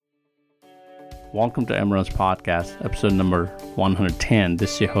Welcome to Emirates Podcast, episode number 110.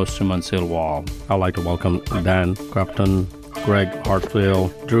 This is your host, Suman Silwal. I'd like to welcome Dan Crupton, Greg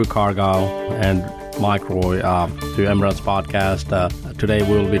Hartfield, Drew Cargill, and Mike Roy to Emirates Podcast. Today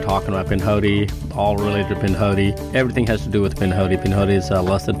we'll be talking about Pinhoti, all related to Pinhoti. Everything has to do with Pinhoti. Pinhoti is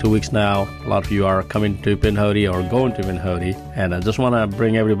less than 2 weeks now. A lot of you are coming to Pinhoti or going to Pinhoti. And I just want to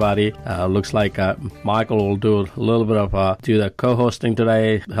bring everybody. Looks like Michael will do a little bit of do the co-hosting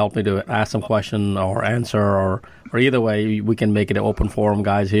today, help me to ask some question or answer, or either way, we can make it an open forum,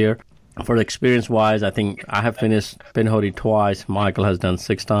 guys, here. For the experience-wise, I think I have finished Pinhoti twice. Michael has done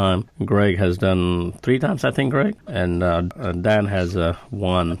 6 times. Greg has done 3 times, I think, Greg. And Dan has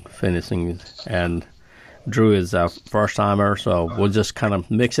 1 finishing. And Drew is a first-timer, so we'll just kind of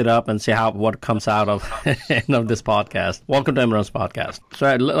mix it up and see what comes out of this podcast. Welcome to Emirates Podcast.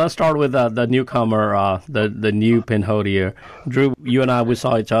 So let's start with the newcomer, the new Pinhoti here. Drew, you and I, we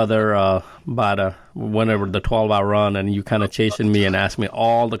saw each other about whenever the 12-hour run, and you kind of chasing me and asked me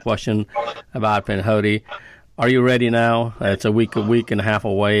all the question about Pinhoti. Are you ready now? It's a week and a half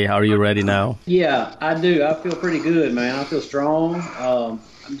away. Are you ready now? Yeah, I do. I feel pretty good, man. I feel strong. I'm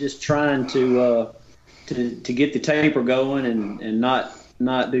just trying to get the taper going and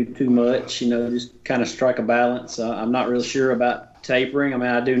not do too much, just kind of strike a balance. I'm not real sure about tapering. I mean,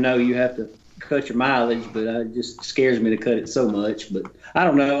 I do know you have to cut your mileage, but it just scares me to cut it so much. But I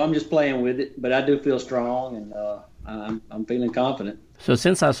don't know. I'm just playing with it. But I do feel strong, and I'm feeling confident. So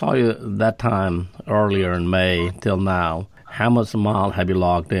since I saw you that time earlier in May till now, how much mile have you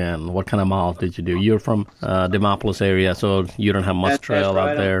logged in? What kind of miles did you do? You're from Demopolis area, so you don't have much trail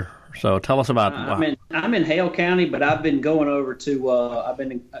out there. So tell us about. I'm in Hale County, but I've been going over to. I've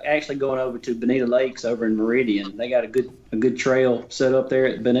been actually going over to Bonita Lakes over in Meridian. They got a good trail set up there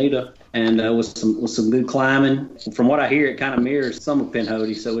at Bonita, and with some good climbing. From what I hear, it kind of mirrors some of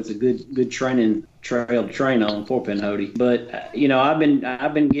Pinhoti, so it's a good training trail to train on for Pinhoti. But I've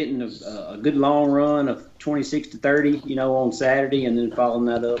been getting a good long run of 26 to 30, on Saturday, and then following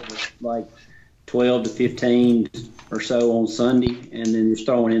that up with like 12 to 15 or so on Sunday, and then just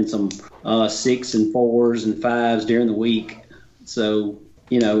throwing in some 6 and 4s and 5s during the week. So,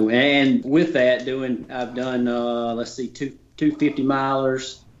 and with that, I've done 2 50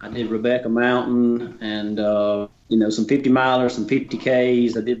 milers. I did Rebecca Mountain, and some 50 milers, some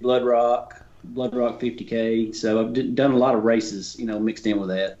 50Ks. I did Blood Rock 50K. So I've done a lot of races, mixed in with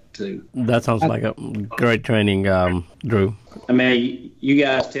that too. That sounds like a great training, Drew. I mean, you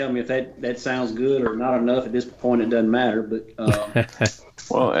guys tell me if that sounds good or not enough. At this point, it doesn't matter. But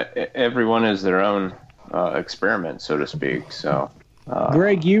well, everyone is their own experiment, so to speak. So,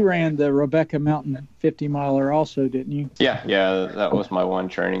 Greg, you ran the Rebecca Mountain 50 miler also, didn't you? Yeah, that was my one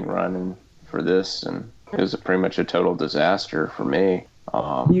training run for this, and it was pretty much a total disaster for me.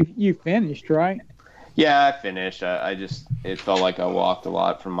 You finished, right? Yeah, I finished. It felt like I walked a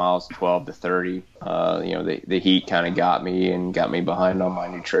lot from miles 12 to 30. The heat kind of got me behind on my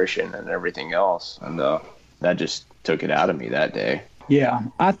nutrition and everything else. And that just took it out of me that day. Yeah,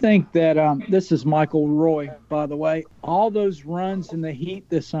 I think that this is Michael Roy, by the way. All those runs in the heat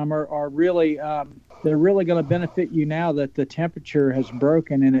this summer are really they're really going to benefit you now that the temperature has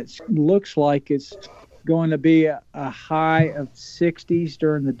broken, and it looks like it's going to be a high of 60s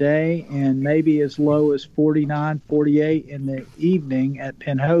during the day and maybe as low as 49, 48 in the evening at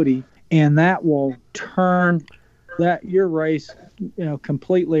Pinhoti, and that will turn your race,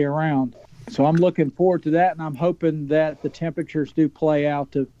 completely around. So I'm looking forward to that, and I'm hoping that the temperatures do play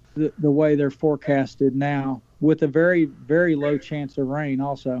out to the way they're forecasted now, with a very, very low chance of rain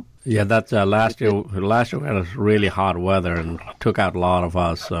also. Yeah, that's last year we had really hot weather and took out a lot of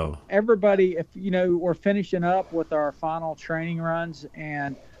us. So everybody, if we're finishing up with our final training runs,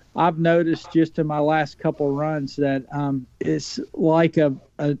 and I've noticed just in my last couple runs that it's like a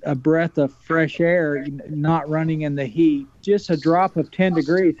breath of fresh air, not running in the heat. Just a drop of 10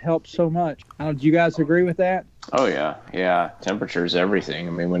 degrees helps so much. Do you guys agree with that? Oh, yeah. Temperature is everything.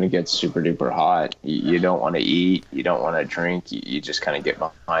 I mean, when it gets super duper hot, you don't want to eat, you don't want to drink, you just kind of get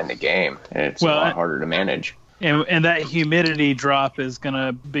behind the game, and it's a lot harder to manage. And that humidity drop is going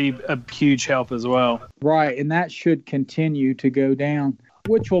to be a huge help as well. Right, and that should continue to go down,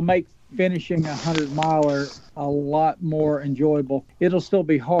 which will make finishing a 100-miler a lot more enjoyable. It'll still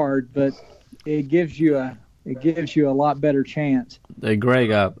be hard, but it gives you a lot better chance.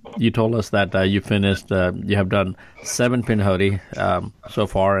 Greg, you told us that you finished. You have done 7 Pinhoti so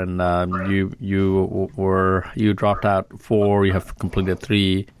far, and you dropped out 4. You have completed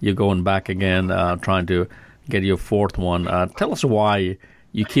 3. You're going back again, trying to get your 4th one. Tell us why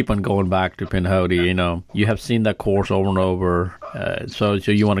you keep on going back to Pinhoti. You have seen that course over and over, so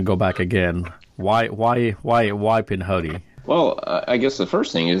you want to go back again. Why Pinhoti? Well, I guess the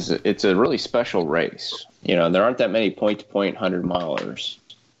first thing is it's a really special race. There aren't that many point-to-point 100-milers,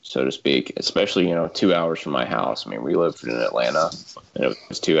 so to speak, especially, 2 hours from my house. I mean, we lived in Atlanta, and it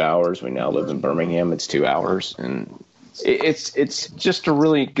was 2 hours. We now live in Birmingham. It's 2 hours. And it's just a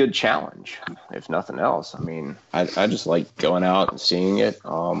really good challenge, if nothing else. I mean, I just like going out and seeing it.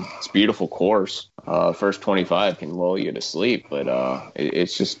 It's a beautiful course. First 25 can lull you to sleep, but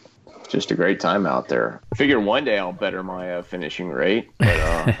it's just a great time out there. I figure one day I'll better my finishing rate,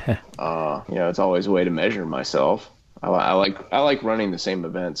 but it's always a way to measure myself. I like running the same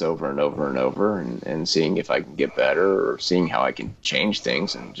events over and over and over, and seeing if I can get better, or seeing how I can change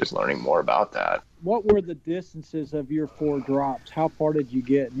things, and just learning more about that. What were the distances of your 4 drops? How far did you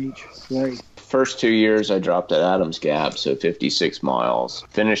get in each race? First 2 years I dropped at Adams Gap, so 56 miles.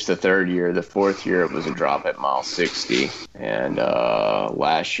 Finished the third year. The fourth year it was a drop at mile 60, and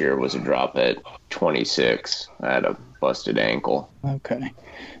last year was a drop at 26. I had a busted ankle. Okay.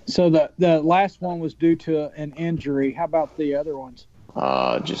 So the last one was due to an injury. How about the other ones?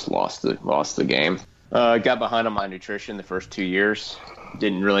 Just lost the game. Got behind on my nutrition the first 2 years.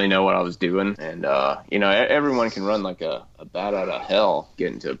 Didn't really know what I was doing. And, everyone can run like a bat out of hell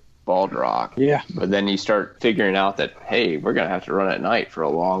getting to Bald Rock. Yeah. But then you start figuring out that, hey, we're going to have to run at night for a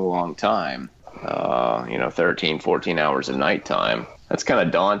long, long time. 13, 14 hours of nighttime. That's kind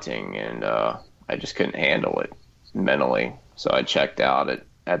of daunting, and I just couldn't handle it mentally. So I checked out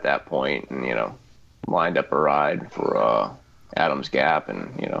at that point and, lined up a ride for Adams Gap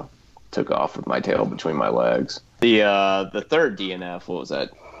and, took off with my tail between my legs. The third DNF was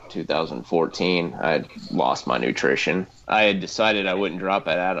that 2014. I had lost my nutrition. I had decided I wouldn't drop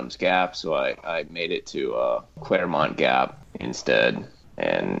at Adams Gap, so I made it to Claremont Gap instead,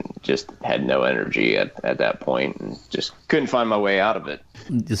 and just had no energy at that point, and just couldn't find my way out of it.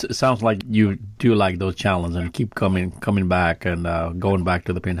 It sounds like you do like those challenges and keep coming back and going back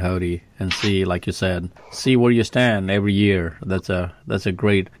to the Pinhoti and see, like you said, see where you stand every year. That's a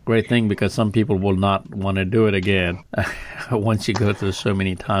great thing, because some people will not want to do it again once you go through so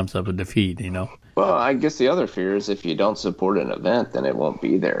many times of a defeat, Well, I guess the other fear is if you don't support an event, then it won't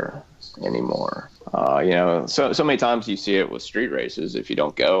be there anymore. So many times you see it with street races. If you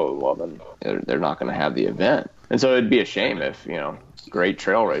don't go, well, then they're not going to have the event. And so it'd be a shame if, great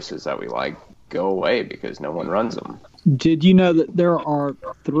trail races that we like go away because no one runs them. Did you know that there are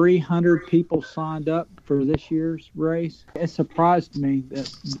 300 people signed up for this year's race? It surprised me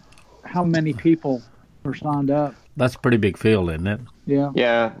that how many people are signed up. That's a pretty big field, isn't it? Yeah.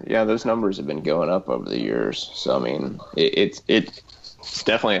 Yeah. Those numbers have been going up over the years. So, I mean, it's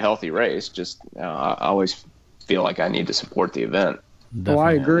definitely a healthy race. Just I always feel like I need to support the event. Definitely. Oh,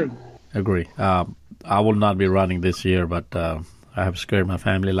 I agree. I will not be running this year, but I have scared my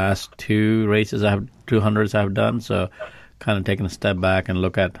family. Last 2 races, 200s I've done, so kind of taking a step back and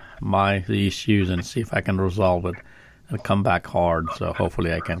look at my issues and see if I can resolve it and come back hard. So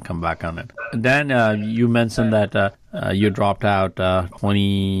hopefully I can come back on it. Dan, you mentioned that you dropped out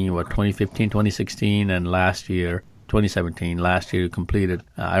 2015, 2016, and last year, 2017. Last year you completed.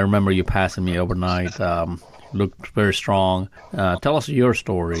 I remember you passing me overnight. Looked very strong. Tell us your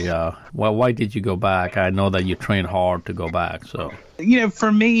story. Why did you go back? I know that you trained hard to go back. So, for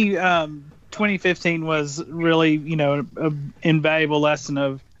me, 2015 was really, an invaluable lesson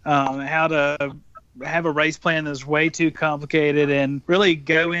of how to have a race plan that's way too complicated and really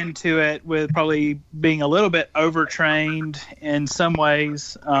go into it with probably being a little bit overtrained in some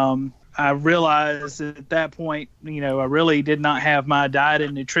ways. I realized at that point, I really did not have my diet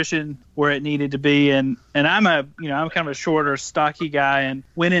and nutrition where it needed to be. And I'm I'm kind of a shorter, stocky guy, and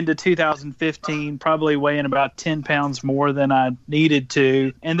went into 2015 probably weighing about 10 pounds more than I needed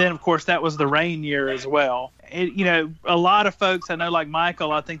to. And then, of course, that was the rain year as well. A lot of folks I know, like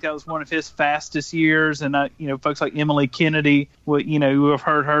Michael, I think that was one of his fastest years. And, folks like Emily Kennedy, who have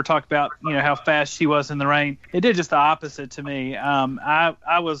heard her talk about, how fast she was in the rain. It did just the opposite to me.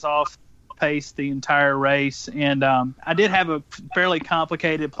 I was off pace the entire race, and I did have a fairly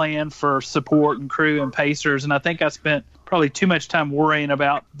complicated plan for support and crew and pacers, and I think I spent probably too much time worrying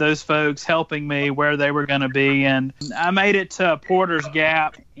about those folks helping me where they were going to be. And I made it to Porter's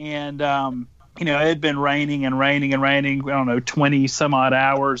Gap, and it had been raining and raining and raining, I don't know, 20 some odd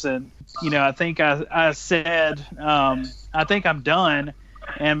hours, and I think I said I think I'm done.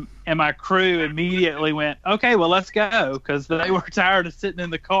 And my crew immediately went, okay, well, let's go, because they were tired of sitting in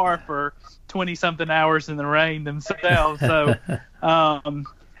the car for 20-something hours in the rain themselves. So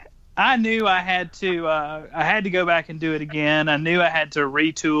I knew I had to go back and do it again. I knew I had to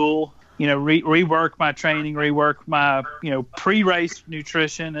retool, rework my training, rework my, pre-race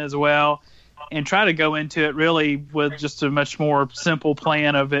nutrition as well. and try to go into it really with just a much more simple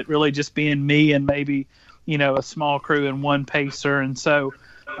plan of it really just being me and maybe, a small crew and one pacer. And so,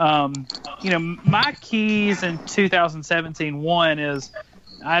 my keys in 2017, one is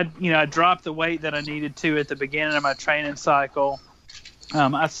I dropped the weight that I needed to at the beginning of my training cycle.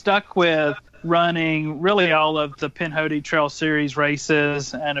 I stuck with running really all of the Pinhoti Trail Series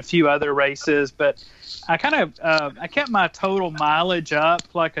races and a few other races, but I I kept my total mileage up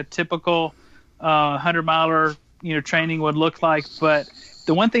like a typical 100-miler training would look like. But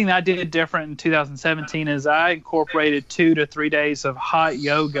the one thing that I did different in 2017 is I incorporated 2 to 3 days of hot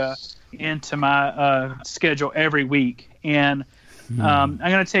yoga into my schedule every week. And I'm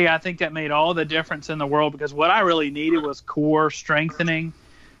going to tell you, I think that made all the difference in the world, because what I really needed was core strengthening.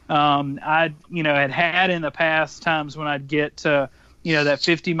 I had in the past times when I'd get to, that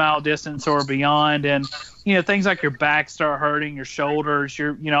 50-mile distance or beyond, and, things like your back start hurting, your shoulders,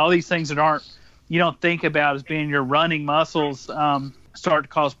 all these things that you don't think about as being your running muscles, start to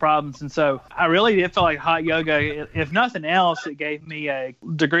cause problems. And so I really did feel like hot yoga, if nothing else, it gave me a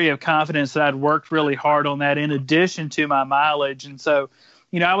degree of confidence that I'd worked really hard on that in addition to my mileage. And so,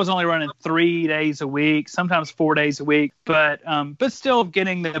 I was only running 3 days a week, sometimes 4 days a week, but still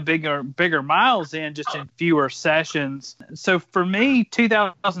getting the bigger miles in just in fewer sessions. So for me,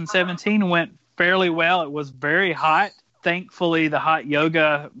 2017 went fairly well. It was very hot. Thankfully, the hot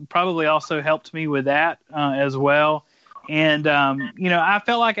yoga probably also helped me with that as well. And, I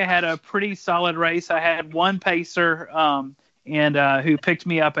felt like I had a pretty solid race. I had one pacer who picked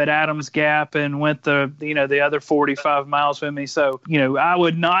me up at Adams Gap and went the other 45 miles with me. So, I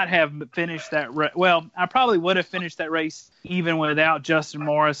would not have finished that. I probably would have finished that race even without Justin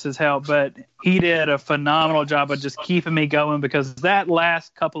Morris's help, but he did a phenomenal job of just keeping me going, because that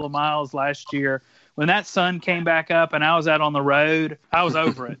last couple of miles last year, when that sun came back up and I was out on the road, I was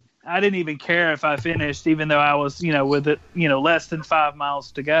over it. I didn't even care if I finished, even though I was, with it, less than 5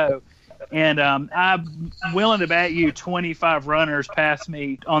 miles to go. And I'm willing to bet you 25 runners passed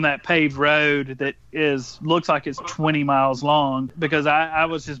me on that paved road that looks like it's 20 miles long, because I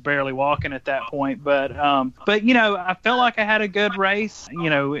was just barely walking at that point. But I felt like I had a good race.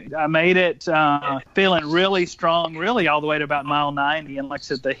 I made it feeling really strong, really all the way to about mile 90. And like I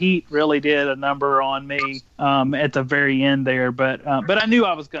said, the heat really did a number on me at the very end there. But I knew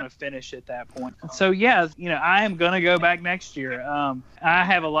I was going to finish at that point. So, yeah, I am going to go back next year. I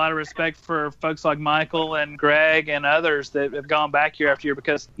have a lot of respect for folks like Michael and Greg and others that have gone back year after year,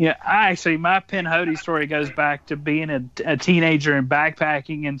 because my Pinhoti story goes back to being a teenager and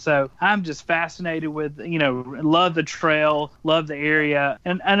backpacking, and so I'm just fascinated with love the trail, love the area.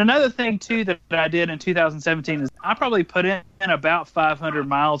 And another thing too that I did in 2017 is I probably put in about 500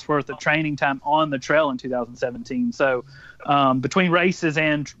 miles worth of training time on the trail in 2017. So between races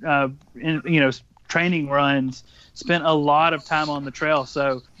and training runs, spent a lot of time on the trail.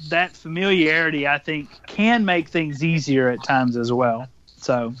 So that familiarity, I think, can make things easier at times as well.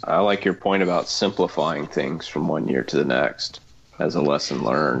 So I like your point about simplifying things from one year to the next as a lesson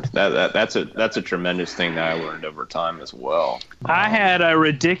learned. That's a tremendous thing that I learned over time as well. I had a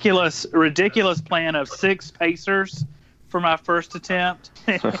ridiculous plan of 6 pacers for my first attempt.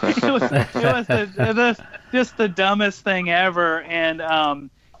 it was just the dumbest thing ever. And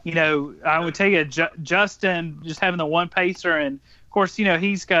I would tell you, Justin, just having the one pacer, and of course,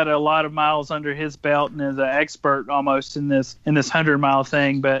 he's got a lot of miles under his belt and is an expert almost in this 100-mile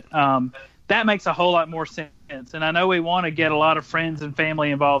thing. But that makes a whole lot more sense. And I know we want to get a lot of friends and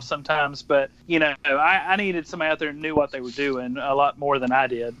family involved sometimes, but I needed somebody out there who knew what they were doing a lot more than I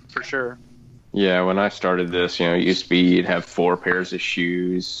did, for sure. Yeah, when I started this, it used to be you'd have 4 pairs of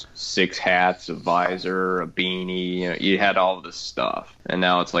shoes, 6 hats, a visor, a beanie. You had all of this stuff. And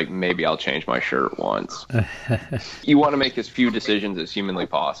now it's like, maybe I'll change my shirt once. You want to make as few decisions as humanly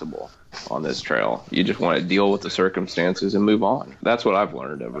possible on this trail. You just want to deal with the circumstances and move on. That's what I've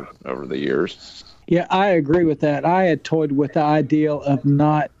learned over the years. Yeah, I agree with that. I had toyed with the ideal of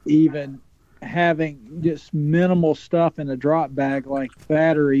not even having just minimal stuff in a drop bag like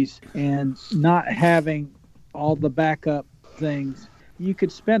batteries and not having all the backup things. You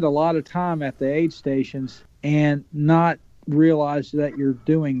could spend a lot of time at the aid stations and not realize that you're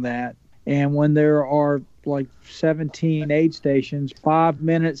doing that. And when there are like 17 aid stations, 5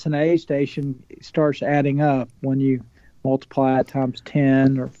 minutes in an aid station starts adding up when you multiply it times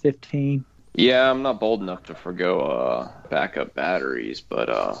 10 or 15. Yeah, I'm not bold enough to forgo backup batteries,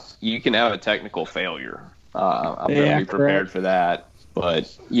 but you can have a technical failure. I'm going to be prepared for that.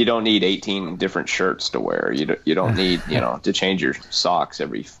 But you don't need 18 different shirts to wear. You don't need to change your socks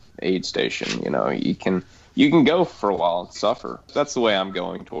every aid station. You you can go for a while and suffer. That's the way I'm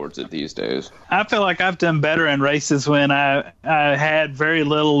going towards it these days. I feel like I've done better in races when I had very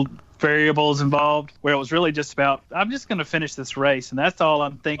little variables involved, where it was really just about, I'm just going to finish this race, and that's all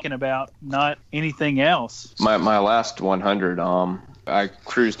I'm thinking about, not anything else. My last 100, I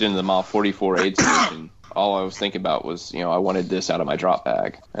cruised into the mile 44 aid station. All I was thinking about was, I wanted this out of my drop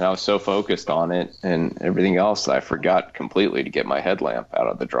bag, and I was so focused on it and everything else that I forgot completely to get my headlamp out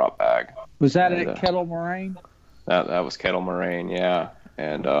of the drop bag. Was that at Kettle Moraine? That was Kettle Moraine, yeah.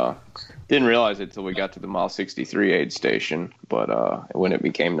 And didn't realize it till we got to the mile 63 aid station. But when it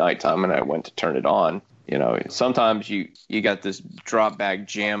became nighttime and I went to turn it on, sometimes you got this drop bag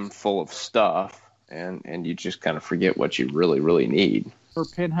jammed full of stuff, and you just kind of forget what you really, really need. For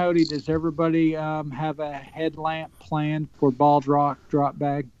Pinhoti, does everybody have a headlamp plan for Bald Rock drop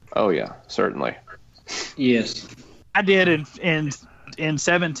bag? Oh, yeah, certainly. Yes. I did in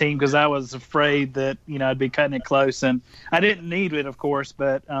 17 because I was afraid that I'd be cutting it close, and I didn't need it, of course,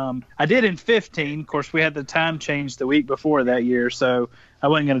 but I did in 15. Of course, we had the time change the week before that year, so I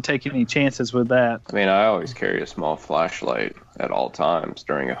wasn't going to take any chances with that. I mean, I always carry a small flashlight at all times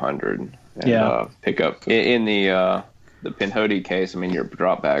during 100 and pick up in the Pinhoti case. I mean, your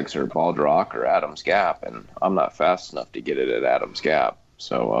drop bags are Bald Rock or Adams Gap, and I'm not fast enough to get it at Adams Gap.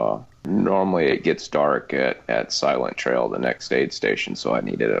 So normally it gets dark at Silent Trail, the next aid station, so I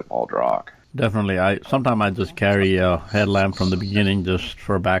need it at Bald Rock. Definitely. Sometimes I just carry a headlamp from the beginning just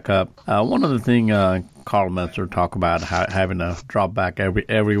for backup. One other thing Carl Metzer talk about having a drop back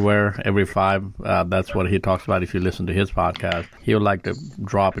everywhere, every 5. That's what he talks about. If you listen to his podcast, he would like to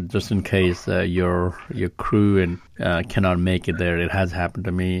drop it just in case your crew and cannot make it there. It has happened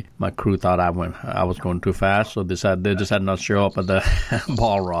to me. My crew thought I was going too fast, so they just had not show up at the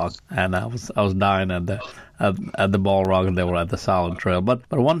Bald Rock, and I was dying at the Bald Rock, and they were at the Silent Trail. But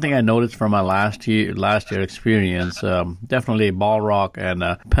one thing I noticed from my last year experience, definitely Bald Rock and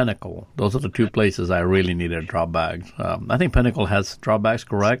Pinnacle. Those are the two places I really needed drop bags. I think Pinnacle has drop bags,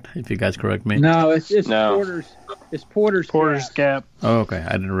 correct? If you guys correct me. No, it's no. Porter's. It's Porter's Gap. Oh, okay.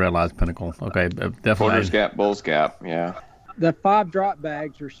 I didn't realize Pinnacle. Okay, definitely. Porter's Gap, Bull's Gap, yeah. The 5 drop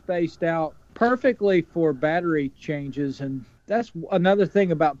bags are spaced out perfectly for battery changes, and that's another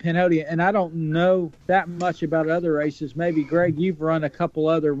thing about Pinhoti, and I don't know that much about other races. Maybe, Greg, you've run a couple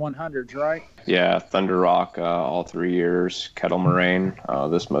other 100s, right? Yeah, Thunder Rock all 3 years, Kettle Moraine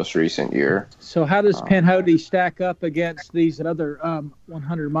this most recent year. So how does Pinhoti stack up against these other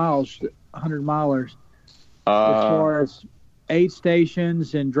 100-milers as far as aid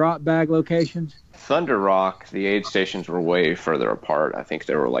stations and drop bag locations? Thunder Rock, the aid stations were way further apart. I think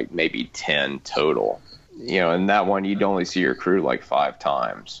there were like maybe 10 total. In that one, you'd only see your crew like 5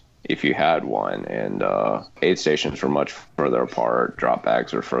 times if you had one. And aid stations were much further apart. Drop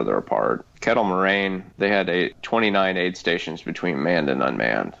bags were further apart. Kettle Moraine, they had 29 aid stations between manned and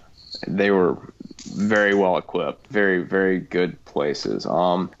unmanned. They were very well equipped, very, very good places.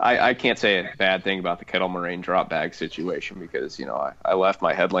 I can't say a bad thing about the Kettle Moraine drop bag situation because, I left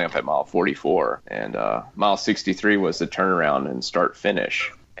my headlamp at mile 44, and mile 63 was the turnaround and start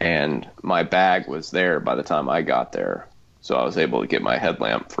finish. And my bag was there by the time I got there. So I was able to get my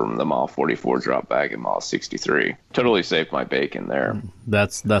headlamp from the mile 44 drop bag at mile 63. Totally saved my bacon there.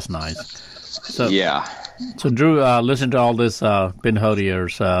 That's nice. So, yeah. So, Drew, listen to all this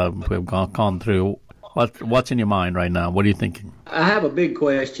Pinhotiers we've gone through. What's in your mind right now? What are you thinking? I have a big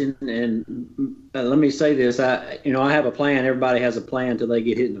question, and let me say this. I have a plan. Everybody has a plan until they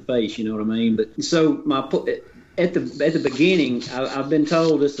get hit in the face. You know what I mean? But so at the beginning, I've been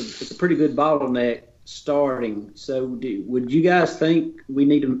told it's a pretty good bottleneck starting. So would you guys think we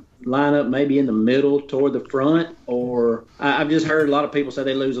need to line up maybe in the middle toward the front? Or I've just heard a lot of people say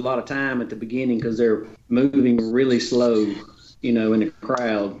they lose a lot of time at the beginning because they're moving really slow, in the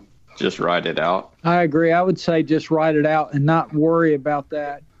crowd. Just ride it out. I agree. I would say just ride it out and not worry about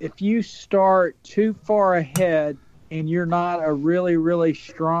that. If you start too far ahead and you're not a really, really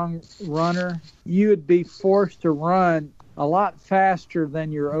strong runner, you would be forced to run a lot faster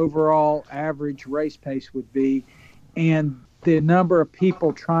than your overall average race pace would be. And the number of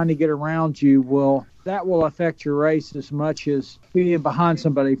people trying to get around you will affect your race as much as being behind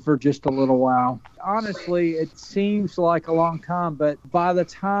somebody for just a little while. Honestly, it seems like a long time, but by the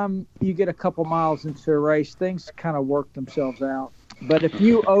time you get a couple miles into a race, things kind of work themselves out. But if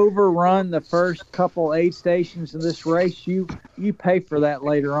you overrun the first couple aid stations in this race, you pay for that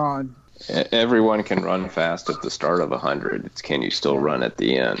later on. Everyone can run fast at the start of 100. It's can you still run at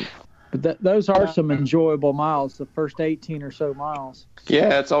the end? But those are some enjoyable miles, the first 18 or so miles.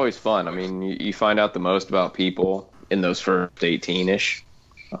 Yeah, it's always fun. I mean, you find out the most about people in those first 18-ish.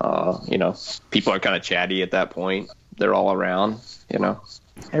 People are kind of chatty at that point. They're all around,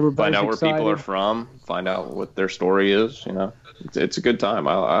 Everybody's find out where excited. people are from, find out what their story is. It's a good time.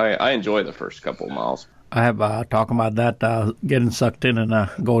 I enjoy the first couple of miles. I have talking about that getting sucked in and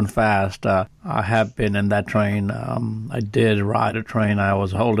going fast. I have been in that train. I did ride a train. I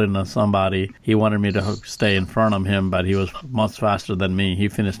was holding somebody. He wanted me to stay in front of him, but he was much faster than me. He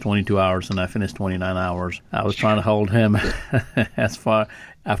finished 22 hours, and I finished 29 hours. I was trying to hold him as far.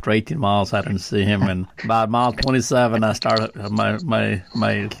 After 18 miles, I didn't see him, and about mile 27, I started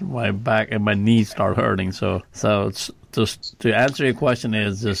my back and my knees start hurting. So it's just to answer your question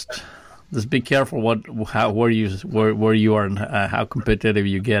is just be careful where you are and how competitive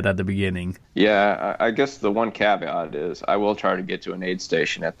you get at the beginning. Yeah, I guess the one caveat is I will try to get to an aid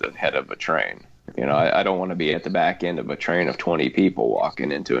station at the head of a train. I don't want to be at the back end of a train of 20 people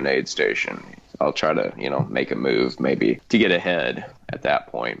walking into an aid station. I'll try to, make a move maybe to get ahead at that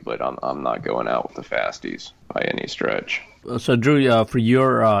point, but I'm not going out with the fasties by any stretch. So, Drew, for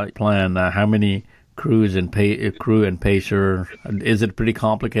your plan, how many crew and pacer? Is it pretty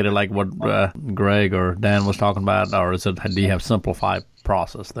complicated, like what Greg or Dan was talking about, or do you have simplified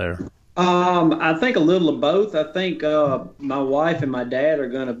process there? I think a little of both. I think my wife and my dad are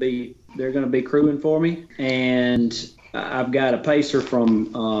going to be crewing for me, and I've got a pacer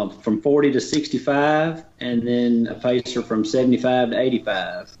from 40 to 65, and then a pacer from 75 to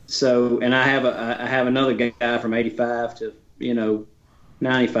 85. So, and I have another guy from 85 to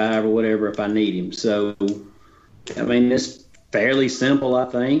 95 or whatever if I need him. So, I mean, it's fairly simple, I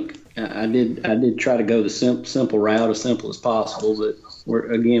think. I did try to go the simple route, as simple as possible, but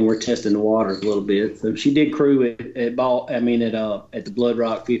we're testing the waters a little bit. So she did crew at the Blood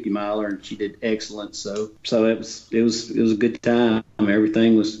Rock 50 miler, and she did excellent. So it was a good time.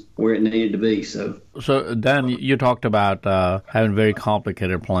 Everything was where it needed to be. So Dan, you talked about having a very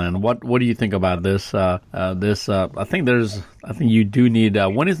complicated plan. What do you think about this? I think you do need.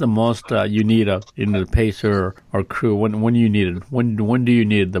 When is the most you need the pacer or crew? When you need it? When do you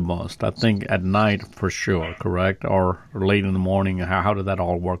need it the most? I think at night for sure. Correct, or late in the morning. How did that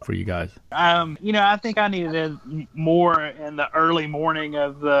all work for you guys? I think I needed it more in the early morning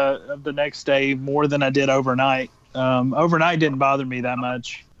of the next day more than I did overnight. Overnight didn't bother me that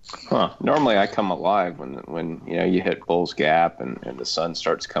much. Huh. Normally I come alive when you hit Bull's Gap and the sun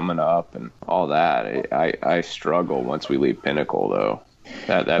starts coming up and all that. I struggle once we leave Pinnacle, though.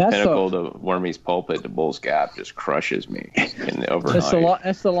 That Pinnacle to Wormy's Pulpit to Bull's Gap just crushes me in the overnight.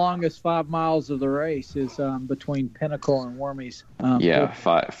 That's the longest 5 miles of the race is between Pinnacle and Wormy's.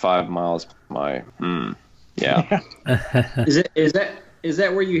 5 miles. Yeah. Is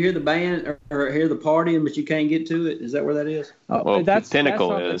that where you hear the band or hear the partying, but you can't get to it? Is that where that is? Well, Pinnacle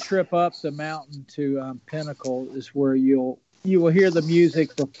that's on is. The trip up the mountain to Pinnacle is where you will hear the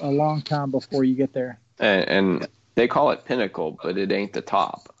music for a long time before you get there. And they call it Pinnacle, but it ain't the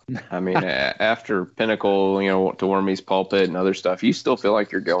top. I mean, after Pinnacle, to Wormy's Pulpit and other stuff, you still feel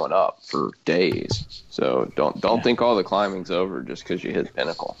like you're going up for days. So don't think all the climbing's over just because you hit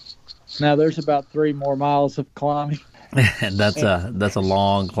Pinnacle. Now there's about 3 more miles of climbing. And that's a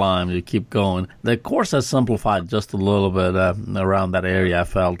long climb. You keep going. The course has simplified just a little bit around that area. I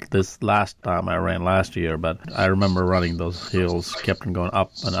felt this last time I ran last year, but I remember running those hills, kept on going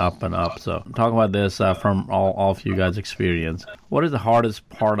up and up and up. So talking about this from all of you guys' experience, what is the hardest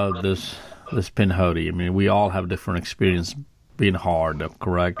part of this Pinhoti? I mean, we all have different experience being hard,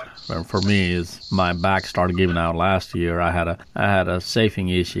 correct? For me, is my back started giving out last year. I had a safing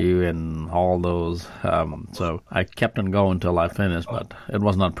issue and all those, so I kept on going till I finished. But it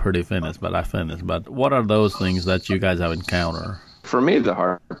was not pretty finish, but I finished. But what are those things that you guys have encountered? For me, the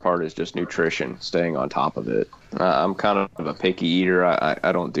hard part is just nutrition, staying on top of it. I'm kind of a picky eater.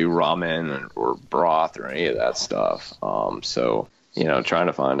 I don't do ramen or broth or any of that stuff. So trying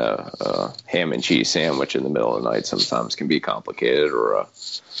to find a ham and cheese sandwich in the middle of the night sometimes can be complicated, or a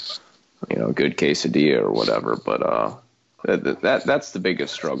good quesadilla or whatever. But that's the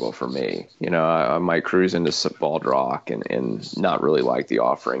biggest struggle for me. I might cruise into Bald Rock and not really like the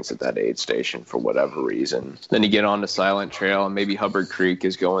offerings at that aid station for whatever reason. Then you get on the Silent Trail and maybe Hubbard Creek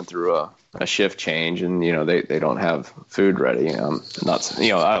is going through a shift change and they don't have food ready.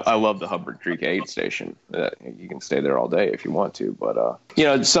 I love the Hubbard Creek aid station. You can stay there all day if you want to,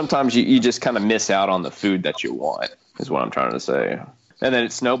 but sometimes you just kind of miss out on the food that you want, is what I'm trying to say. And then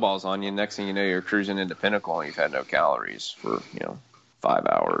it snowballs on you. Next thing you know, you're cruising into Pinnacle and you've had no calories for 5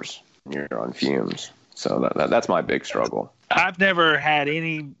 hours and you're on fumes. So that's my big struggle. I've never had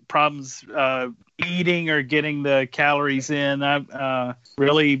any problems eating or getting the calories in. I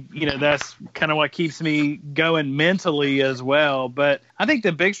really, that's kind of what keeps me going mentally as well. But I think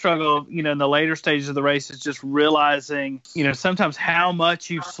the big struggle, in the later stages of the race is just realizing, sometimes how much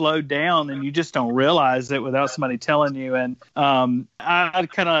you've slowed down and you just don't realize it without somebody telling you. And I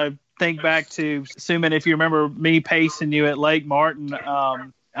kind of think back to Suman, if you remember me pacing you at Lake Martin.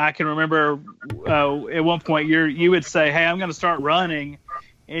 I can remember at one point you would say, "Hey, I'm going to start running,"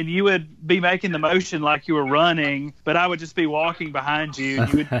 and you would be making the motion like you were running, but I would just be walking behind you,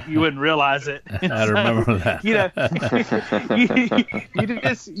 and you wouldn't realize it. I remember that. You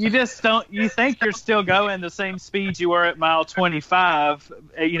just don't. You think you're still going the same speed you were at mile 25,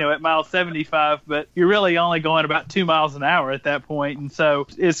 at mile 75, but you're really only going about 2 miles an hour at that point. And so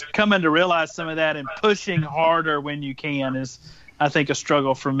it's coming to realize some of that and pushing harder when you can is, I think, a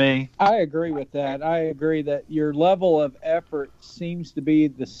struggle for me. I agree with that. I agree that your level of effort seems to be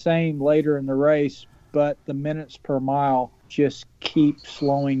the same later in the race, but the minutes per mile just keep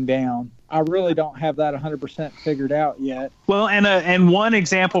slowing down. I really don't have that 100% figured out yet. Well, and one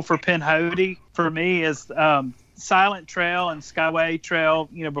example for Pinhoti for me is Silent Trail and Skyway Trail,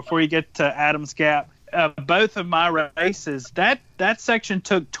 before you get to Adams Gap. Both of my races, that section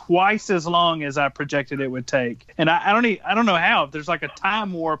took twice as long as I projected it would take, and I don't know how, if there's like a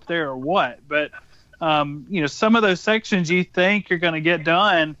time warp there or what, but some of those sections you think you're going to get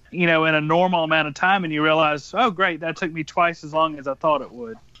done, in a normal amount of time, and you realize, oh great, that took me twice as long as I thought it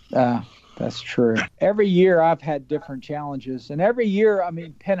would. That's true. Every year I've had different challenges, and every year,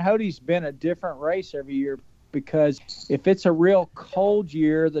 Pinhoti's been a different race every year. Because if it's a real cold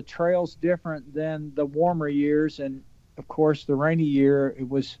year, the trail's different than the warmer years. And, of course, the rainy year, it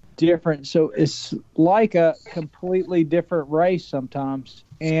was different. So it's like a completely different race sometimes.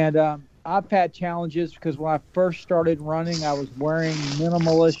 And I've had challenges because when I first started running, I was wearing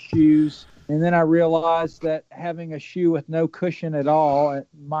minimalist shoes. And then I realized that having a shoe with no cushion at all at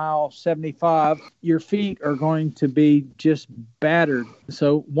mile 75, your feet are going to be just battered.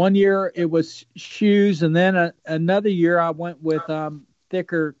 So one year it was shoes, and then another year I went with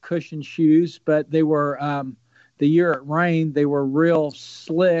thicker cushion shoes, but they were the year it rained, they were real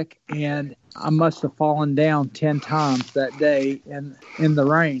slick, and I must have fallen down 10 times that day in the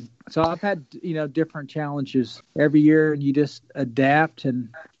rain. So I've had different challenges every year, and you just adapt and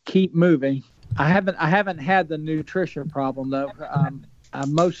keep moving. I haven't had the nutrition problem though. I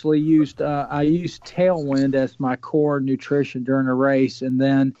mostly used Tailwind as my core nutrition during a race, and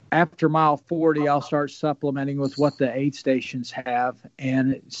then after mile 40, I'll start supplementing with what the aid stations have,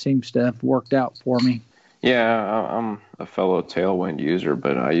 and it seems to have worked out for me. Yeah, I'm a fellow Tailwind user,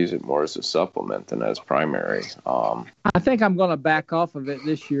 but I use it more as a supplement than as primary. I think I'm going to back off of it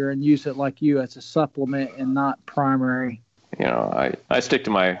this year and use it like you as a supplement and not primary. I stick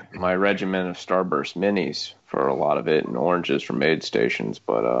to my regimen of Starburst minis for a lot of it, and oranges from aid stations,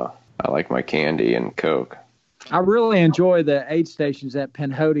 but I like my candy and Coke. I really enjoy the aid stations at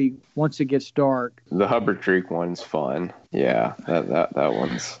Pinhoti once it gets dark. The Hubbard Creek one's fun. Yeah, that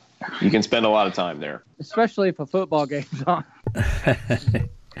one's, you can spend a lot of time there. Especially if a football game's on. I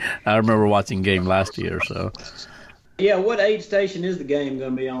remember watching game last year, so. Yeah, what aid station is the game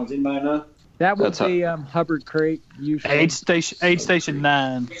going to be on? Does anybody know? That would be Hubbard Creek, usually. Aid station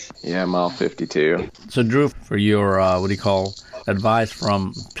 9. Yeah, mile 52. So, Drew, for your, advice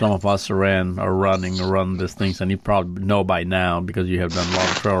from some of us who run these things, and you probably know by now because you have done a lot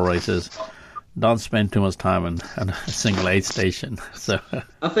of trail races, don't spend too much time in a single aid station. So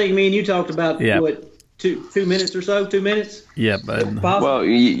I think me and you talked about, what, 2 minutes or so? 2 minutes? Yeah. But, well,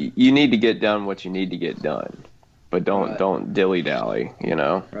 you need to get done what you need to get done. But don't dilly-dally,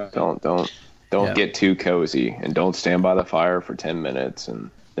 Right. Don't get too cozy, and don't stand by the fire for 10 minutes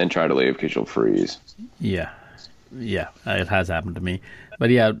and then try to leave because you'll freeze. Yeah, it has happened to me.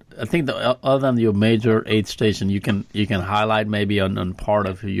 But yeah, I think other than your major aid station, you can highlight maybe on part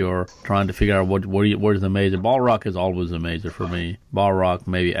of your trying to figure out where's the major. Ball Rock is always a major for me. Ball Rock,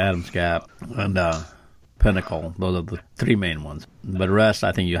 maybe Adams Gap, and Pinnacle. Those are the 3 main ones. But the rest,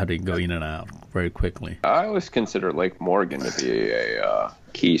 I think you have to go in and out very quickly. I always consider Lake Morgan to be a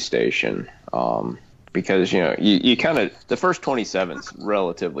key station. Because you kind of, the first 27's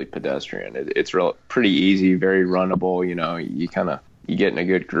relatively pedestrian. It's pretty easy, very runnable. You get in a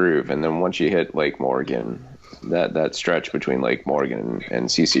good groove, and then once you hit Lake Morgan, that stretch between Lake Morgan and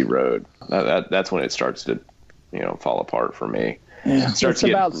CC Road, that's when it starts to fall apart for me. Yeah, it's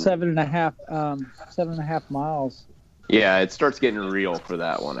about 7.5 miles. Yeah, it starts getting real for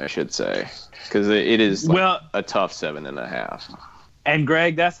that one, I should say, because it is a tough 7.5. And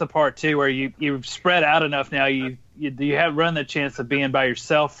Greg, that's the part too where you've spread out enough now. You you have run the chance of being by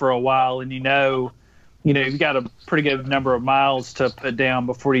yourself for a while, and you've got a pretty good number of miles to put down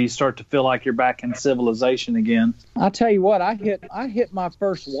before you start to feel like you're back in civilization again. I'll tell you what, I hit my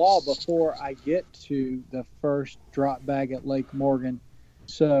first wall before I get to the first drop bag at Lake Morgan.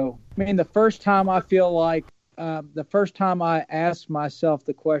 So, I mean, the first time I ask myself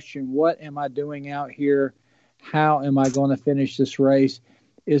the question, what am I doing out here? How am I going to finish this race?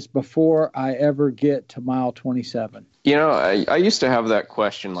 Is before I ever get to mile 27. I used to have that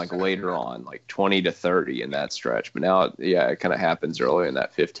question like later on, like 20 to 30 in that stretch. But now, it kind of happens early in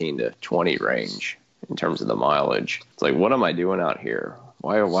that 15 to 20 range in terms of the mileage. It's like, what am I doing out here?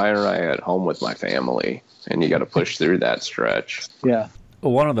 Why aren't I at home with my family? And you got to push through that stretch. Yeah.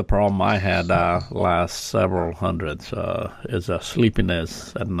 One of the problem I had last several hundreds is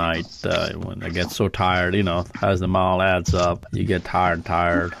sleepiness at night. When I get so tired, as the mile adds up, you get tired.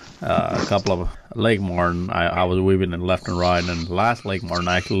 A couple of Lake Martin, I was weaving in left and right, and last Lake Martin,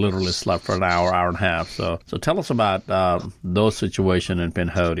 I literally slept for an hour and a half. So tell us about those situations in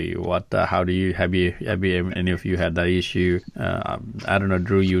Pinhoti. How do you have any of you had that issue? I don't know,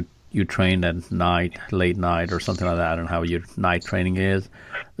 Drew, you trained at night, late night, or something like that, and how your night training is.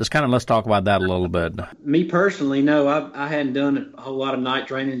 Just let's talk about that a little bit. Me personally, no, I hadn't done a whole lot of night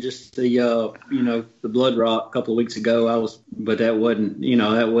training. Just the Blood Rock a couple of weeks ago. But that wasn't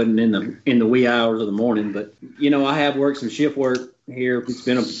in the wee hours of the morning. But I have worked some shift work here.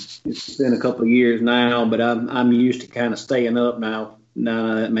 It's been a couple of years now, but I'm used to kind of staying up now.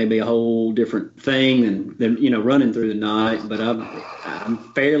 Now that may be a whole different thing than running through the night, but I'm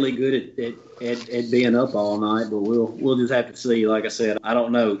fairly good at being up all night. But we'll just have to see. Like I said, I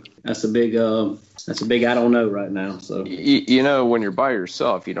don't know. That's a big I don't know right now. So when you're by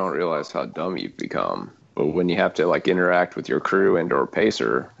yourself, you don't realize how dumb you've become. But when you have to interact with your crew and/or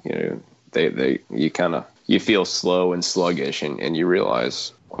pacer, you feel slow and sluggish, and you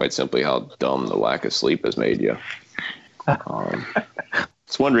realize quite simply how dumb the lack of sleep has made you.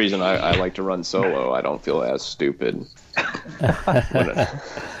 It's one reason I like to run solo. I don't feel as stupid.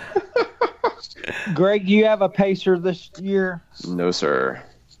 Greg, do you have a pacer this year? No, sir.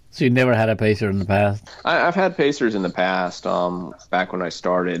 So you never had a pacer in the past? I've had pacers in the past, back when I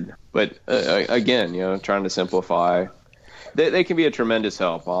started. But again, trying to simplify. They can be a tremendous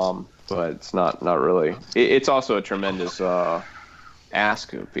help, but it's not really. It's also a tremendous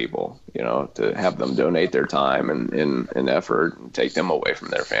ask of people, to have them donate their time and effort and take them away from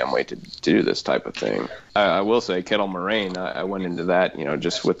their family to do this type of thing. I will say Kettle Moraine, I went into that,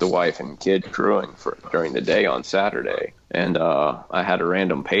 just with the wife and kid crewing during the day on Saturday. And I had a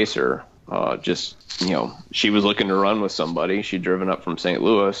random pacer, she was looking to run with somebody. She'd driven up from St.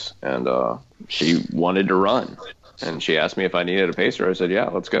 Louis, and she wanted to run. And she asked me if I needed a pacer. I said, yeah,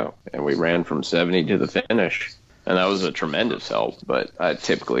 let's go. And we ran from 70 to the finish. And that was a tremendous help, but I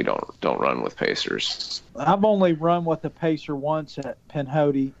typically don't run with pacers. I've only run with a pacer once at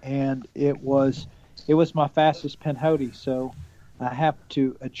Pinhoti, and it was my fastest Pinhoti. So I have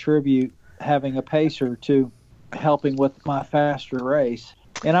to attribute having a pacer to helping with my faster race.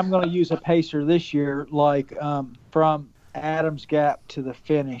 And I'm going to use a pacer this year, from Adams Gap to the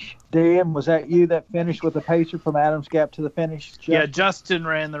finish. Dan, was that you that finished with the pacer from Adams Gap to the finish? Justin? Yeah, Justin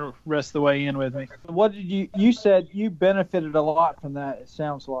ran the rest of the way in with me. What did you said you benefited a lot from that, it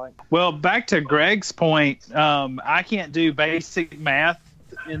sounds like. Well, back to Greg's point, I can't do basic math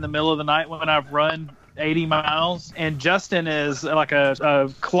in the middle of the night when I've run 80 miles, and Justin is like a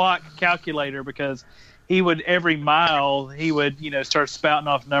clock calculator, because he would every mile start spouting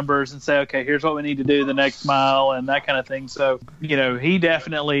off numbers and say, okay, here's what we need to do the next mile and that kind of thing. So he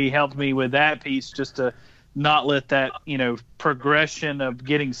definitely helped me with that piece, just to not let that progression of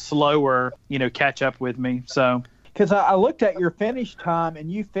getting slower catch up with me. So because I looked at your finish time, and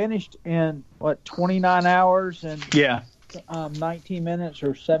you finished in 29 hours and 19 minutes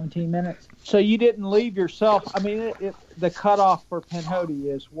or 17 minutes. So you didn't leave yourself. I mean, the cutoff for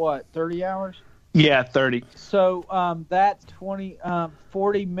Pinhoti is 30 hours? Yeah, 30. So that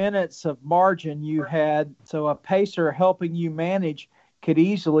 40 minutes of margin you had, so a pacer helping you manage could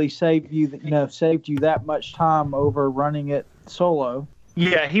easily saved you that much time over running it solo.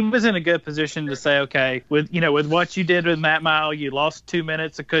 Yeah, he was in a good position to say, okay, with what you did with that mile, you lost 2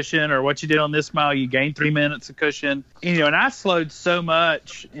 minutes of cushion, or what you did on this mile, you gained 3 minutes of cushion. And I slowed so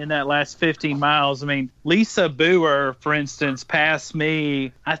much in that last 15 miles. I mean, Lisa Boer, for instance, passed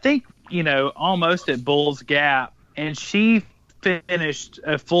me, I think, almost at Bull's Gap, and she finished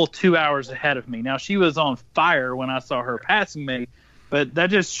a full 2 hours ahead of me. Now, she was on fire when I saw her passing me, But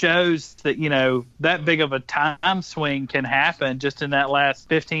that just shows that, that big of a time swing can happen just in that last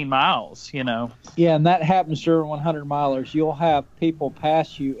 15 miles, Yeah, and that happens during 100 milers. You'll have people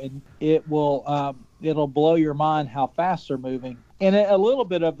pass you, and it'll blow your mind how fast they're moving. And a little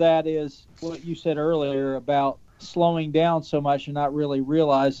bit of that is what you said earlier about slowing down so much and not really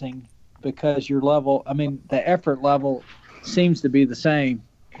realizing, because the effort level seems to be the same.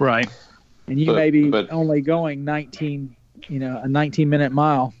 Right. And you may be only going 19, a 19-minute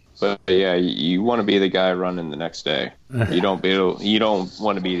mile. But yeah, you want to be the guy running the next day. You don't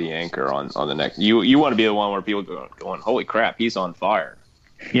want to be the anchor on the next. You want to be the one where people going, holy crap, he's on fire.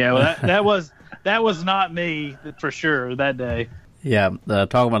 Yeah, well, that was not me for sure that day. Yeah,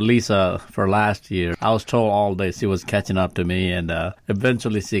 talking about Lisa for last year, I was told all day she was catching up to me, and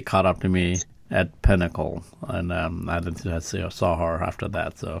eventually she caught up to me at Pinnacle, and I didn't saw her after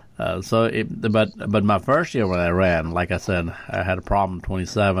that. But my first year when I ran, like I said, I had a problem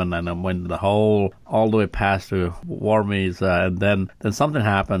 27, and I went all the way past to Wormies, and then something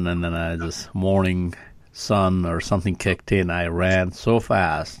happened, and then I just morning sun or something kicked in. I ran so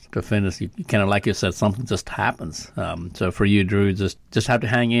fast to finish. You kind of, like you said, something just happens. So for you, Drew, just have to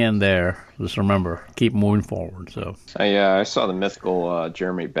hang in there. Just remember, keep moving forward. So I saw the mythical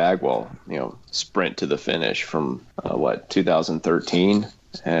Jeremy Bagwell, sprint to the finish from 2013,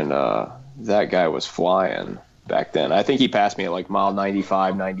 and that guy was flying back then. I think he passed me at like mile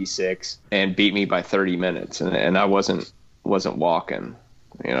 95, 96, and beat me by 30 minutes, and I wasn't walking.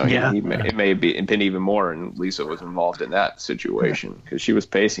 It may have been even more, and Lisa was involved in that situation because she was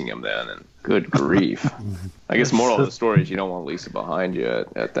pacing him then, and good grief. I guess moral of the story is you don't want Lisa behind you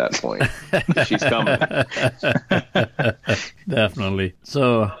at that point. She's coming. Definitely.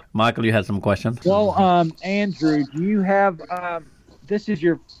 So, Michael, you had some questions? Well, Andrew, do you have this is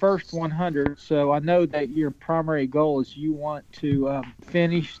your first 100, so I know that your primary goal is you want to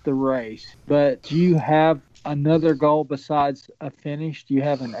finish the race, but do you have another goal besides a finish? Do you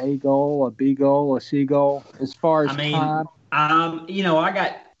have an A goal, a B goal, a C goal as far as time? I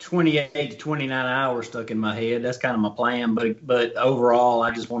got 28 to 29 hours stuck in my head. That's kind of my plan, but overall I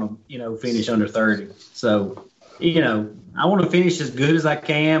just want to finish under 30. So I want to finish as good as I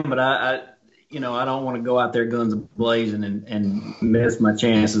can, but I don't want to go out there guns blazing and miss my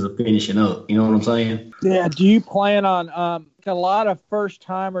chances of finishing up. You know what I'm saying? Yeah. Do you plan on a lot of first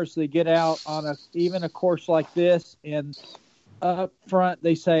timers that get out on even a course like this, and up front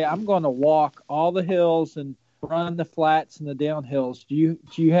they say, I'm going to walk all the hills and run the flats and the downhills. Do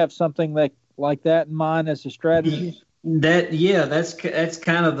you have something like that in mind as a strategy? That's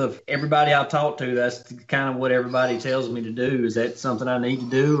kind of everybody I talk to, that's kind of what everybody tells me to do. Is that something I need to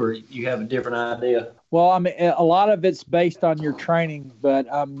do, or you have a different idea? Well, I mean, a lot of it's based on your training, but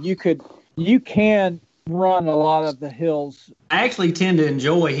you can run a lot of the hills. I actually tend to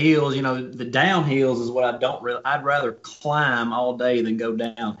enjoy hills. The downhills is what I don't really. I'd rather climb all day than go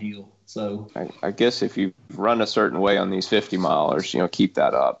downhill. So I guess if you run a certain way on these 50 milers, keep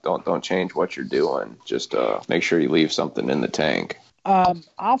that up. Don't change what you're doing. Just make sure you leave something in the tank.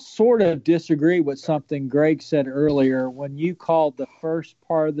 I'll sort of disagree with something Greg said earlier when you called the first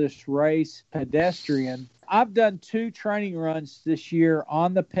part of this race pedestrian. I've done 2 training runs this year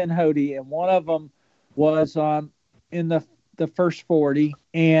on the Pinhoti, and one of them was in the first 40.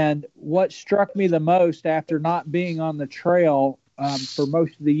 And what struck me the most after not being on the trail for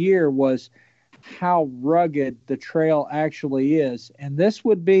most of the year was how rugged the trail actually is. And this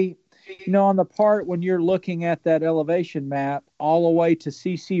would be, on the part when you're looking at that elevation map all the way to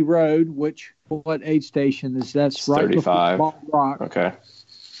CC Road, what aid station is that's right 35. Before Bald Rock. Okay.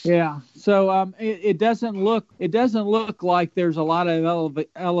 Yeah. So it doesn't look like there's a lot of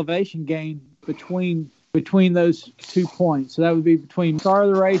elevation gain between those 2 points. So that would be between start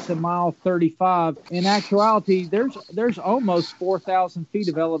of the race and mile 35. In actuality, there's almost 4,000 feet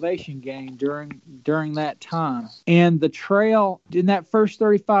of elevation gain during that time. And the trail in that first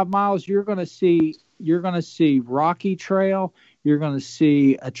 35 miles, you're going to see rocky trail. You're going to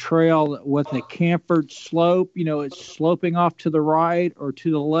see a trail with a cambered slope. It's sloping off to the right or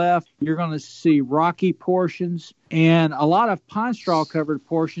to the left. You're going to see rocky portions and a lot of pine straw covered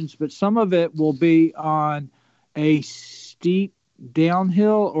portions, but some of it will be on a steep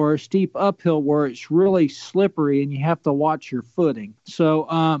downhill or a steep uphill where it's really slippery and you have to watch your footing. So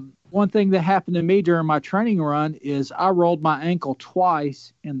one thing that happened to me during my training run is I rolled my ankle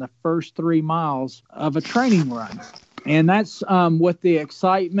twice in the first 3 miles of a training run. And that's with the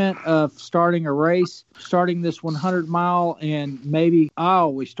excitement of starting a race, starting this 100 mile, and maybe I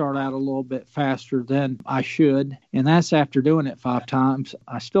always start out a little bit faster than I should. And that's after doing it 5 times.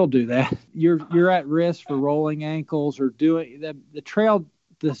 I still do that. You're at risk for rolling ankles or doing the trail.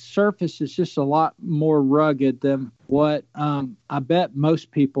 The surface is just a lot more rugged than what I bet most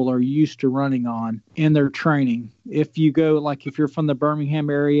people are used to running on in their training. If you go, like if you're from the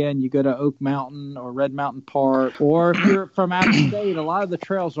Birmingham area and you go to Oak Mountain or Red Mountain Park, or if you're from out of state, a lot of the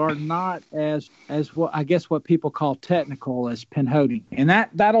trails are not as what people call technical as Pinhoti. And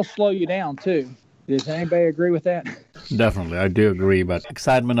that'll slow you down too. Does anybody agree with that? Definitely, I do agree. But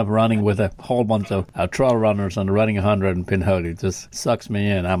excitement of running with a whole bunch of trail runners and running 100 in Pinhoti just sucks me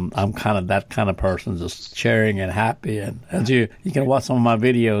in. I'm kind of that kind of person, just cheering and happy. And as you can watch some of my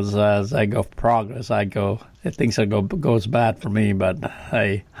videos as I go progress, things goes bad for me. But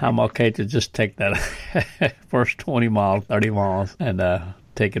hey, I'm okay to just take that first 20 miles, 30 miles, and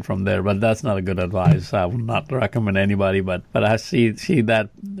take it from there. But that's not a good advice. I would not recommend anybody. But I see that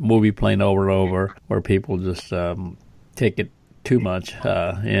movie playing over and over where people just take it too much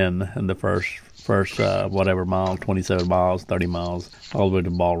in the first whatever mile, 27 miles, 30 miles, all the way to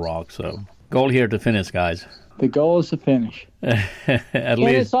Ball Rock. So goal here to finish, guys. The goal is to finish. At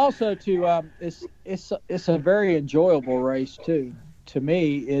least it's also to it's a very enjoyable race too. To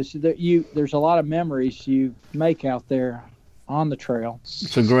me, is that there's a lot of memories you make out there on the trail.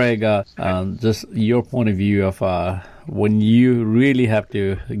 So Greg, just your point of view of when you really have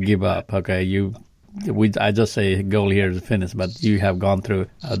to give up. Okay, I just say goal here is to finish, but you have gone through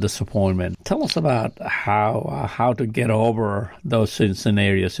disappointment. Tell us about how to get over those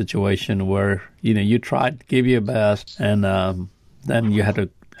scenario situation where you tried to give your best and then you had to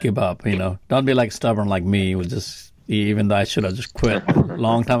give up. Don't be like stubborn like me. Even though I should have just quit a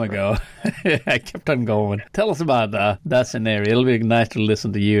long time ago, I kept on going. Tell us about that scenario. It'll be nice to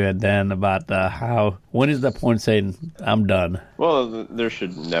listen to you, and then about when is the point saying, I'm done? Well, there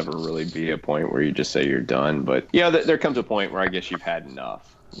should never really be a point where you just say you're done. But, there comes a point where I guess you've had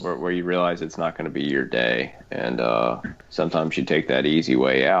enough, where you realize it's not going to be your day. And sometimes you take that easy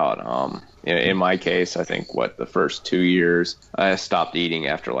way out. In my case, I think the first 2 years, I stopped eating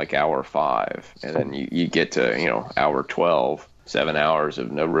after like hour 5. And then you get to, hour 12, 7 hours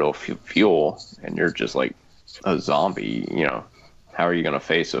of no real fuel, and you're just like a zombie. How are you going to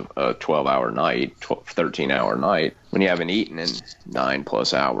face a 12-hour night, 13-hour night when you haven't eaten in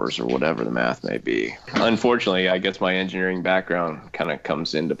 9+ hours or whatever the math may be? Unfortunately, I guess my engineering background kind of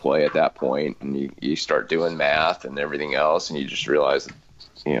comes into play at that point, and you start doing math and everything else, and you just realize that,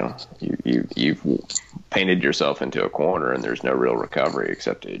 you've painted yourself into a corner and there's no real recovery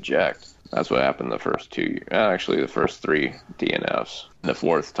except to eject. That's what happened the first 2, actually the first 3 DNFs. The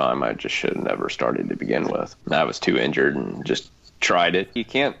 4th time I just should have never started to begin with. I was too injured and just tried it. You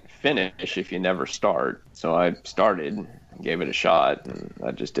can't finish if you never start. So I started, gave it a shot, and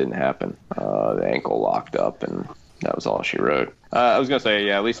that just didn't happen. The ankle locked up, and that was all she wrote. I was going to say,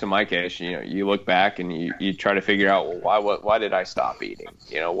 at least in my case, you look back and you try to figure out, well, why did I stop eating?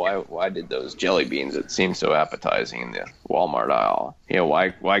 Why did those jelly beans that seemed so appetizing in the Walmart aisle,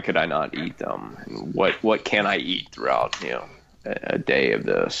 why could I not eat them? And what can I eat throughout, a day of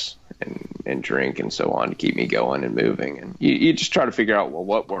this and drink and so on to keep me going and moving? And you just try to figure out, well,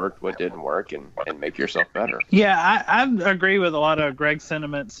 what worked, what didn't work, and make yourself better. Yeah, I agree with a lot of Greg's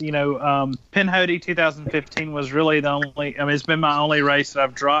sentiments. Pinhoti 2015 was really it's been my only race that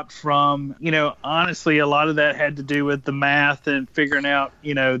I've dropped from. Honestly, a lot of that had to do with the math and figuring out,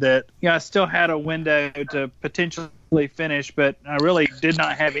 that I still had a window to potentially finish, but I really did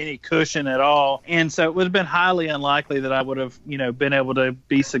not have any cushion at all. And so it would have been highly unlikely that I would have, been able to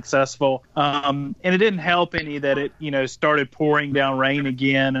be successful. And it didn't help any that it, started pouring down rain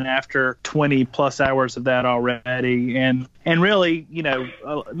again. And after 20 plus hours of that already, and really,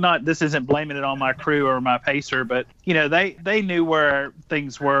 this isn't blaming it on my crew or my pacer, but, they knew where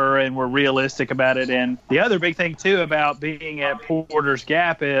things were and were realistic about it. And the other big thing too about being at Porter's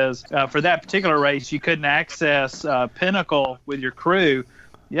Gap is for that particular race, you couldn't access Pinnacle with your crew.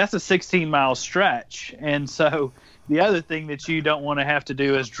 That's a 16-mile stretch. And so the other thing that you don't want to have to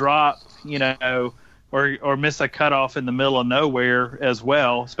do is drop, or miss a cutoff in the middle of nowhere as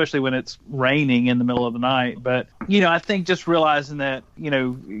well, especially when it's raining in the middle of the night. But, I think just realizing that,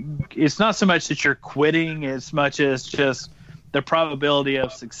 it's not so much that you're quitting as much as just the probability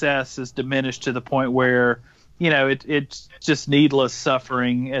of success is diminished to the point where, it's just needless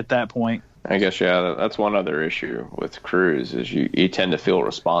suffering at that point. I guess, that's one other issue with crews is you tend to feel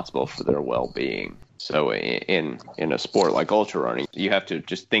responsible for their well-being. So in a sport like ultra running, you have to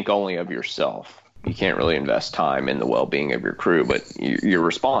just think only of yourself. you can't really invest time in the well-being of your crew, but you're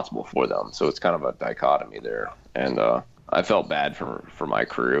responsible for them. So it's kind of a dichotomy there. And I felt bad for my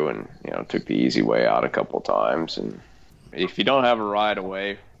crew, and took the easy way out a couple times. And if you don't have a ride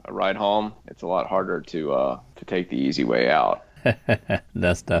home, it's a lot harder to take the easy way out.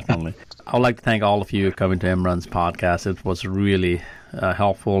 That's definitely. I would like to thank all of you coming to MRun's podcast. It was really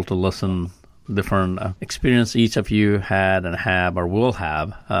helpful to listen different experience each of you had and have or will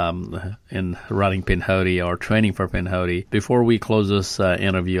have in running Pinhoti or training for Pinhoti. Before we close this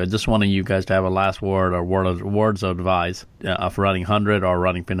interview, I just wanted you guys to have a last word or words of advice of running 100 or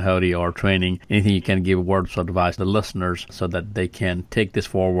running Pinhoti or training. Anything you can give words of advice to the listeners so that they can take this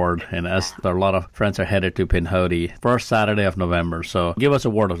forward. And as a lot of friends are headed to Pinhoti, first Saturday of November. So give us a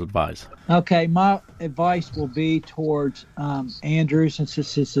word of advice. Okay, my advice will be towards Andrew, since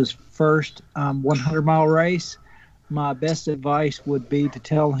this is his first 100-mile race. My best advice would be to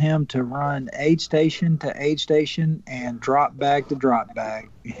tell him to run aid station to aid station and drop bag to drop bag,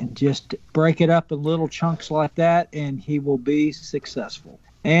 and just break it up in little chunks like that, and he will be successful.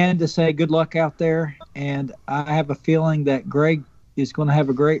 And to say good luck out there, and I have a feeling that Greg is going to have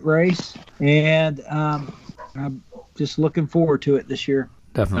a great race, and I'm just looking forward to it this year.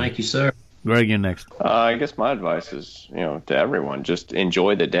 Definitely. Thank you, sir. Greg, you're next. I guess my advice is, to everyone, just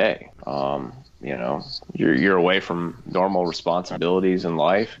enjoy the day. You're away from normal responsibilities in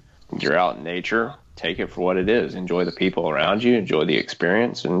life. You're out in nature. Take it for what it is. Enjoy the people around you. Enjoy the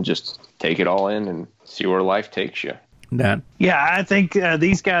experience, and just take it all in and see where life takes you. Dan? Yeah, I think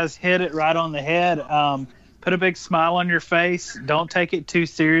these guys hit it right on the head. Put a big smile on your face. Don't take it too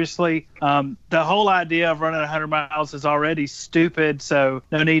seriously. The whole idea of running 100 miles is already stupid, so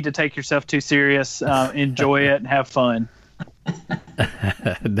no need to take yourself too serious. Enjoy it and have fun.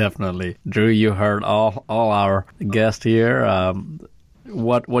 Definitely. Drew, you heard all our guests here.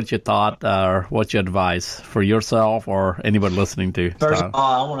 What you thought, or what's your advice for yourself or anybody listening to? First of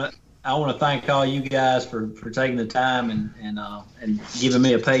all, I want to thank all you guys for taking the time and giving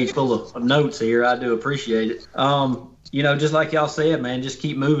me a page full of notes here. I do appreciate it. Just like y'all said, man, just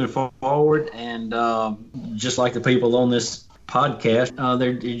keep moving forward. And just like the people on this podcast,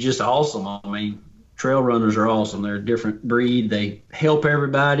 they're just awesome. I mean, trail runners are awesome. They're a different breed. They help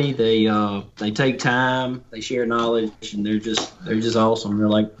everybody. They take time. They share knowledge, and they're just awesome. They're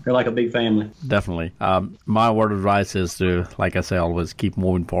like a big family. Definitely. My word of advice is to, like I say, always keep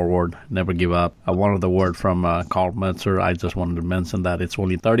moving forward. Never give up. One of the word from Carl Metzer, I just wanted to mention that it's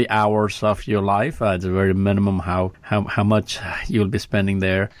only 30 hours of your life. It's a very minimum how much you'll be spending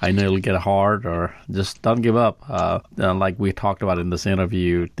there. I know it'll get hard, or just don't give up. Like we talked about in this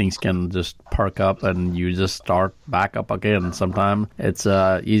interview, things can just perk up and you just start back up again. Sometimes it's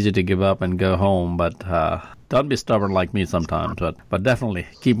easy to give up and go home, but don't be stubborn like me sometimes. But definitely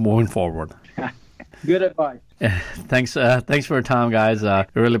keep moving forward. Good advice. Thanks for your time, guys.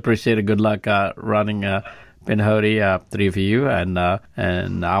 Really appreciate it. Good luck running Pinhoti, three of you, and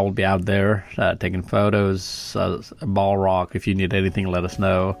I will be out there taking photos. Ball Rock, if you need anything, let us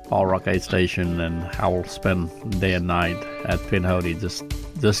know. Ball Rock Aid Station, and I will spend day and night at Pinhoti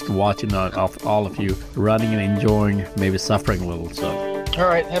just watching all of you running and enjoying, maybe suffering a little. So, all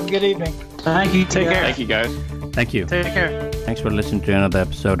right, have a good evening. Thank you. Take care. Thank you, guys. Thank you. Take care. Thanks for listening to another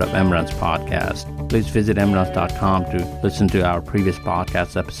episode of MRun's podcast. Please visit mruns.com to listen to our previous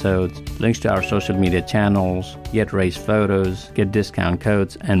podcast episodes, links to our social media channels, get race photos, get discount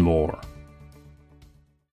codes, and more.